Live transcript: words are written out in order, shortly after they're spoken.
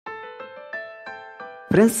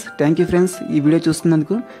Friends thank you friends ఈ video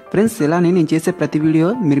చూస్తున్నందుకు. Friends ఇలానే నేను చేసే ప్రతి వీడియో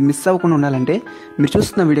మీరు మిస్ అవ్వకుండా ఉండాలంటే మీరు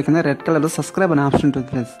చూస్తున్న వీడియో కింద రెడ్ కలర్లో సబ్స్క్రైబ్ అనే ఆప్షన్ ఉంటుంది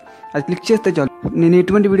ఫ్రెండ్స్. అది క్లిక్ చేస్తే చాలు నేను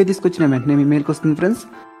ఎటువంటి వీడియో తీసుకొచ్చిన వెంటనే మీ మెయిల్కి వస్తుంది ఫ్రెండ్స్.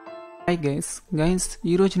 హాయ్ గైస్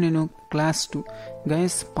ఈరోజు నేను క్లాస్ 2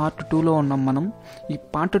 గైస్ పార్ట్ 2లో ఉన్నాం. మనం ఈ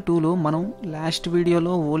పార్ట్ 2లో మనం లాస్ట్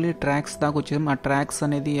వీడియోలో ఓన్లీ ట్రాక్స్ దాకా వచ్చాము. ఆ ట్రాక్స్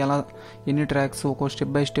అనేది ఎలా ఎన్ని ట్రాక్స్ ఒక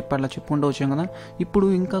స్టెప్ బై స్టెప్ అలా చెప్పుకుంటూ వచ్చాం కదా. ఇప్పుడు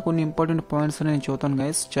ఇంకా కొన్ని ఇంపార్టెంట్ పాయింట్స్ నేను చూస్తాను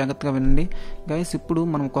గైస్, జాగ్రత్తగా వినండి గైస్. ఇప్పుడు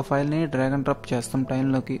మనం ఒక ఫైల్ని డ్రాగ్ అండ్ డ్రాప్ చేస్తాం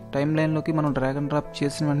టైం లైన్లోకి. మనం డ్రాగ్ అండ్ డ్రాప్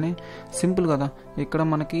చేసిన వెంటనే సింపుల్ కదా, ఇక్కడ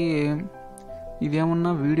మనకి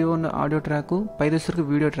ఇదేమన్నా video audio track, పైదసరికి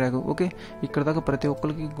video track. Okay, ఇక్కడ దాకా ప్రతి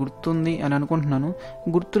ఒక్కరికి గుర్తుంది అని అనుకుంటున్నాను.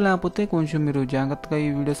 గుర్తు లేకపోతే కొంచెం మీరు జాగ్రత్తగా ఈ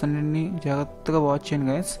వీడియోస్ అన్నింటినీ జాగ్రత్తగా వాచ్ చేయండి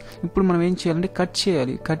గైస్. ఇప్పుడు మనం ఏం చేయాలంటే కట్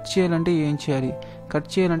చేయాలంటే ఏం చేయాలి? కట్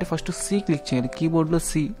చేయాలంటే ఫస్ట్ సి క్లిక్ చేయాలి. కీబోర్డ్లో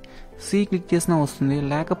సి క్లిక్ చేసినా వస్తుంది.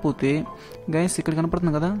 లేకపోతే గైస్ ఇక్కడ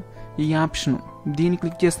కనపడుతుంది కదా ఈ ఆప్షన్, దీన్ని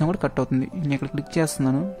క్లిక్ చేసినా కూడా కట్ అవుతుంది. నేను ఇక్కడ క్లిక్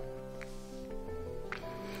చేస్తున్నాను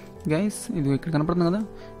గైస్, ఇది ఇక్కడ కనపడుతుంది కదా,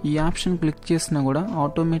 ఈ ఆప్షన్ క్లిక్ చేసినా కూడా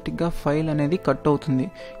ఆటోమేటిక్గా ఫైల్ అనేది కట్ అవుతుంది.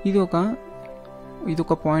 ఇది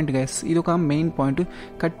ఒక పాయింట్ గైస్, ఇది ఒక మెయిన్ పాయింట్.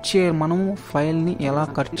 కట్ చేయాలి, మనము ఫైల్ని ఎలా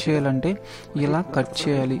కట్ చేయాలంటే ఇలా కట్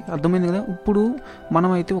చేయాలి, అర్థమైంది కదా. ఇప్పుడు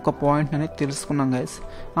మనం అయితే ఒక పాయింట్ అనేది తెలుసుకున్నాం గైస్.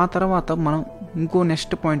 ఆ తర్వాత మనం ఇంకో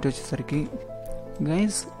నెక్స్ట్ పాయింట్ వచ్చేసరికి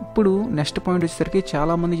గైస్, ఇప్పుడు నెక్స్ట్ పాయింట్ వచ్చేసరికి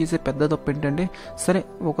చాలామంది చేసే పెద్ద తప్పు ఏంటంటే, సరే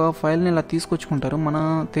ఒక ఫైల్ని ఇలా తీసుకొచ్చుకుంటారు. మన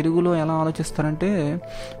తెలుగులో ఎలా ఆలోచిస్తారంటే,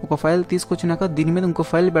 ఒక ఫైల్ తీసుకొచ్చినాక దీని మీద ఇంకో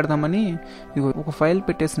ఫైల్ పెడదామని ఒక ఫైల్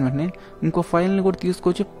పెట్టేసిన వెంటనే ఇంకో ఫైల్ని కూడా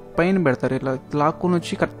తీసుకొచ్చి పైన పెడతారు. ఇలా లాక్కొని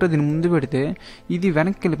వచ్చి కరెక్ట్గా దీని ముందు పెడితే ఇది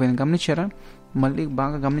వెనక్కి వెళ్ళిపోయింది. గమనించారా? మళ్ళీ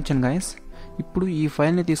బాగా గమనించాను గైస్. ఇప్పుడు ఈ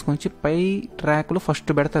ఫైల్ని తీసుకొని వచ్చి పై ట్రాక్లో ఫస్ట్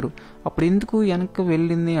పెడతారు. అప్పుడు ఎందుకు వెనక్కి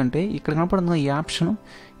వెళ్ళింది అంటే, ఇక్కడ కనపడుతుంది ఈ ఆప్షన్,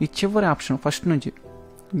 ఈ చివరి ఆప్షన్ ఫస్ట్ నుంచి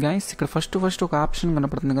గైస్. ఇక్కడ ఫస్ట్ ఒక ఆప్షన్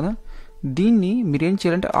కనపడుతుంది కదా, దీన్ని మీరేం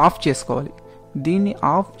చేయాలంటే ఆఫ్ చేసుకోవాలి. దీన్ని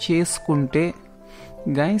ఆఫ్ చేసుకుంటే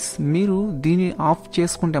గైస్, మీరు దీన్ని ఆఫ్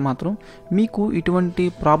చేసుకుంటే మాత్రం మీకు ఇటువంటి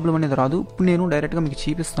ప్రాబ్లం అనేది రాదు. ఇప్పుడు నేను డైరెక్ట్గా మీకు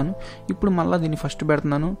చూపిస్తాను. ఇప్పుడు మళ్ళీ దీన్ని ఫస్ట్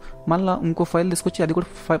పెడుతున్నాను, మళ్ళీ ఇంకో ఫైల్ తీసుకొచ్చి అది కూడా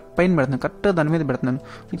పైన పెడుతున్నాను, కరెక్ట్గా దాని మీద పెడుతున్నాను.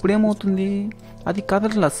 ఇప్పుడు ఏమవుతుంది, అది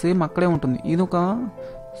కదలలా, సేమ్ అక్కడే ఉంటుంది. ఇది ఒక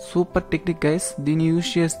సూపర్ టెక్నిక్ గైస్, దీన్ని యూజ్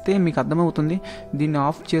చేస్తే మీకు అర్థమవుతుంది. దీన్ని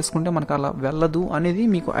ఆఫ్ చేసుకుంటే మనకు అలా వెళ్ళదు అనేది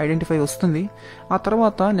మీకు ఐడెంటిఫై వస్తుంది. ఆ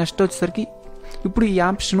తర్వాత నెక్స్ట్ వచ్చేసరికి ఇప్పుడు ఈ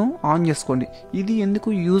ఆప్షన్ ఆన్ చేసుకోండి. ఇది ఎందుకు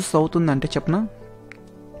యూజ్ అవుతుందంటే చెప్పనా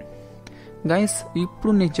గైస్,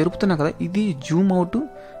 ఇప్పుడు నేను జరుపుతున్నా కదా, ఇది Zoom out,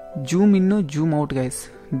 Zoom in, Zoom out guys.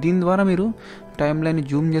 దీని ద్వారా మీరు టైం లైన్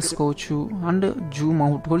జూమ్ చేసుకోవచ్చు అండ్ జూమ్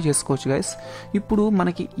అవుట్ కూడా చేసుకోవచ్చు గైస్. ఇప్పుడు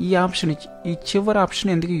మనకి ఈ ఆప్షన్, ఈ చివరి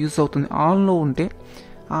ఆప్షన్ ఎందుకు యూజ్ అవుతుంది, ఆన్లో ఉంటే,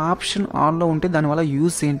 ఆ ఆప్షన్ ఆన్లో ఉంటే దానివల్ల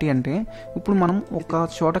యూజ్ ఏంటి అంటే, ఇప్పుడు మనం ఒక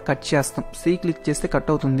చోట కట్ చేస్తాం, సి క్లిక్ చేస్తే కట్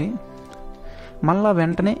అవుతుంది. మళ్ళీ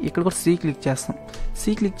వెంటనే ఇక్కడ కూడా సి క్లిక్ చేస్తాం,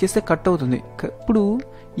 సి క్లిక్ చేస్తే కట్ అవుతుంది. ఇప్పుడు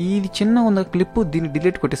ఇది చిన్న ఉన్న క్లిప్, దీన్ని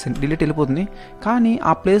డిలీట్ కొట్టేసాను, డిలీట్ వెళ్ళిపోతుంది. కానీ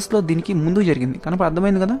ఆ ప్లేస్లో దీనికి ముందు జరిగింది కనుక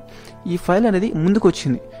అర్థమైంది కదా, ఈ ఫైల్ అనేది ముందుకు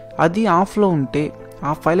వచ్చింది. అది ఆఫ్లో ఉంటే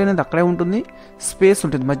ఆ ఫైల్ అనేది అక్కడే ఉంటుంది, స్పేస్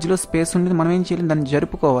ఉంటుంది, మధ్యలో స్పేస్ ఉంటుంది. మనం ఏం చేయాలి, దాన్ని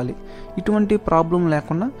జరుపుకోవాలి. ఇటువంటి ప్రాబ్లం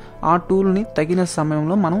లేకుండా ఆ టూల్ని తగిన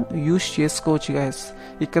సమయంలో మనం యూజ్ చేసుకోవచ్చు గైస్.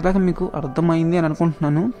 ఇక్కడ దాకా మీకు అర్థమైంది అని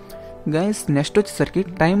అనుకుంటున్నాను గైస్. నెక్స్ట్ వచ్చేసరికి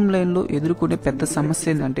టైం లైన్లో ఎదుర్కొనే పెద్ద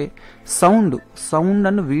సమస్య ఏంటంటే సౌండ్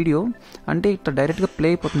అండ్ వీడియో. అంటే ఇట్లా డైరెక్ట్గా ప్లే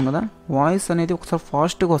అయిపోతుంది కదా, వాయిస్ అనేది ఒకసారి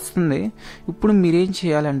ఫాస్ట్గా వస్తుంది. ఇప్పుడు మీరేం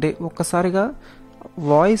చేయాలంటే, ఒక్కసారిగా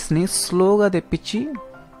వాయిస్ని స్లోగా తెప్పించి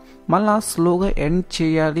మళ్ళా స్లోగా ఎండ్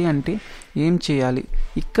చేయాలి అంటే ఏం చేయాలి,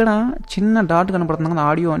 ఇక్కడ చిన్న డాట్ కనపడుతుంది కదా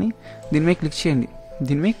ఆడియో అని, దీని మీద క్లిక్ చేయండి.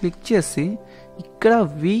 దీని మీద క్లిక్ చేసి ఇక్కడ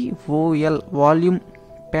VOL వాల్యూమ్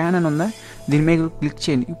ప్యాన్ అని ఉందా, దీని మీద క్లిక్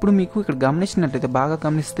చేయండి. ఇప్పుడు మీకు ఇక్కడ గమనించినట్లయితే, బాగా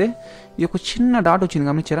గమనిస్తే ఈ ఒక చిన్న డాట్ వచ్చింది,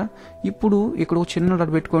 గమనించారా? ఇప్పుడు ఇక్కడ ఒక చిన్న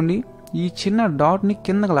డాట్ పెట్టుకోండి, ఈ చిన్న డాట్ని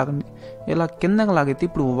కిందకి లాగండి. ఇలా కిందకి లాగితే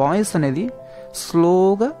ఇప్పుడు వాయిస్ అనేది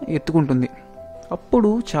స్లోగా ఎత్తుకుంటుంది.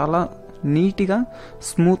 అప్పుడు చాలా నీట్గా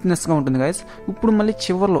స్మూత్నెస్గా ఉంటుంది గైస్. ఇప్పుడు మళ్ళీ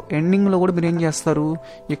చివరిలో ఎండింగ్లో కూడా మీరు ఏం చేస్తారు,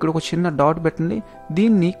 ఇక్కడ ఒక చిన్న డాట్ పెట్టండి,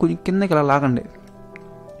 దీన్ని కొంచెం కిందకి ఇలా లాగండి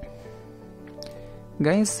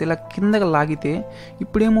గైస్. ఇలా కిందకి లాగితే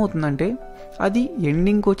ఇప్పుడు ఏమవుతుందంటే, అది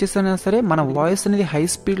ఎండింగ్కి వచ్చేసైనా సరే మన వాయిస్ అనేది హై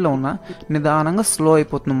స్పీడ్లో ఉన్నా నిదానంగా స్లో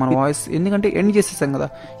అయిపోతుంది మన వాయిస్, ఎందుకంటే ఎండ్ చేసేసాం కదా.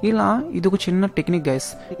 ఇలా ఇది ఒక చిన్న టెక్నిక్ గైస్.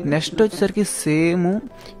 నెక్స్ట్ వచ్చేసరికి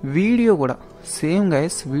వీడియో కూడా సేమ్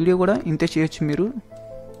గైస్, వీడియో కూడా ఇంతే చేయొచ్చు మీరు.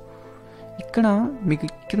 ఇక్కడ మీకు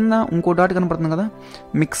కింద ఇంకో డాట్ కనపడుతుంది కదా,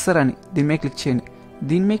 మిక్సర్ అని, దీని మీద క్లిక్ చేయండి.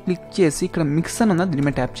 దీని మీద క్లిక్ చేసి ఇక్కడ మిక్సర్ ఉందా, దీని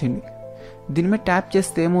మీద ట్యాప్ చేయండి. దీని మీద ట్యాప్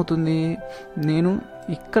చేస్తే ఏమవుతుంది, నేను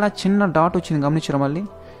ఇక్కడ చిన్న డాట్ వచ్చింది, గమనించారా? మళ్ళీ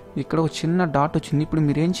ఇక్కడ ఒక చిన్న డాట్ వచ్చింది. ఇప్పుడు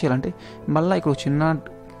మీరు ఏం చేయాలంటే, మళ్ళీ ఇక్కడ ఒక చిన్న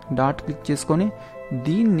డాట్ క్లిక్ చేసుకొని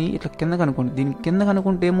దీన్ని ఇట్లా కిందకు అనుకోండి. దీని కిందకు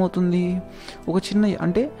అనుకుంటే ఏమవుతుంది, ఒక చిన్న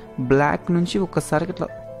అంటే బ్లాక్ నుంచి ఒక్కసారికి ఇట్లా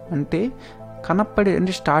అంటే కనపడే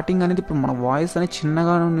అంటే స్టార్టింగ్ అనేది ఇప్పుడు మన వాయిస్ అనేది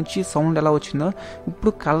చిన్నగా నుంచి సౌండ్ ఎలా వచ్చిందో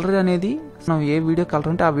ఇప్పుడు కలర్ అనేది మనం ఏ వీడియో కలర్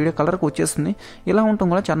ఉంటే ఆ వీడియో కలర్కి వచ్చేస్తుంది. ఇలా ఉండటం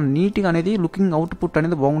కూడా చాలా నీట్గా అనేది లుకింగ్ అవుట్పుట్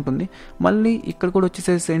అనేది బాగుంటుంది. మళ్ళీ ఇక్కడ కూడా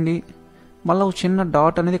వచ్చేసేసేయండి. మళ్ళీ ఒక చిన్న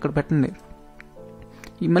డాట్ అనేది ఇక్కడ పెట్టండి.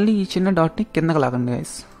 మళ్ళీ ఈ చిన్న డాట్ని కిందకి లాగండి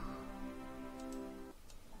గైస్.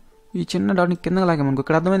 ఈ చిన్న డాట్ని కిందకి లాగామనుకో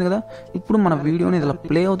ఇక్కడ అర్థమైంది కదా. ఇప్పుడు మన వీడియో అనేది ఇలా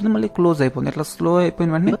ప్లే అవుతుంది, మళ్ళీ క్లోజ్ అయిపోతుంది. ఇట్లా స్లో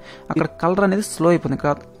అయిపోయిన వెంటనే అక్కడ కలర్ అనేది స్లో అయిపోతుంది.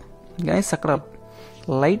 ఇక్కడ గైస్ అక్కడ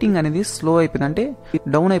లైటింగ్ అనేది స్లో అయిపోయింది, అంటే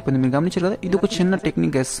డౌన్ అయిపోయింది. మీరు గమనించారు కదా. ఇది ఒక చిన్న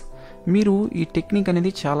టెక్నిక్ గైస్. మీరు ఈ టెక్నిక్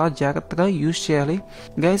అనేది చాలా జాగ్రత్తగా యూజ్ చేయాలి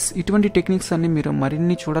గైస్. ఇటువంటి టెక్నిక్స్ అన్ని మీరు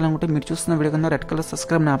మరిన్ని చూడాలనుకుంటే మీరు చూస్తున్న వీడియో కింద రెడ్ కలర్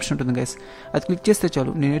సబ్స్క్రైబ్ అనే ఆప్షన్ ఉంటుంది గైస్. అది క్లిక్ చేస్తే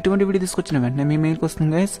చాలు నేను ఎటువంటి వీడియో తీసుకొచ్చిన వెంటనే మీ మెయిల్కి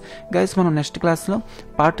వస్తుంది గైస్. మనం నెక్స్ట్ క్లాస్లో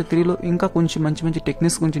పార్ట్ 3లో ఇంకా కొంచెం మంచి మంచి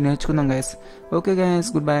టెక్నిక్స్ గురించి నేర్చుకుందాం guys. Okay guys,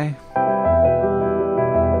 good bye.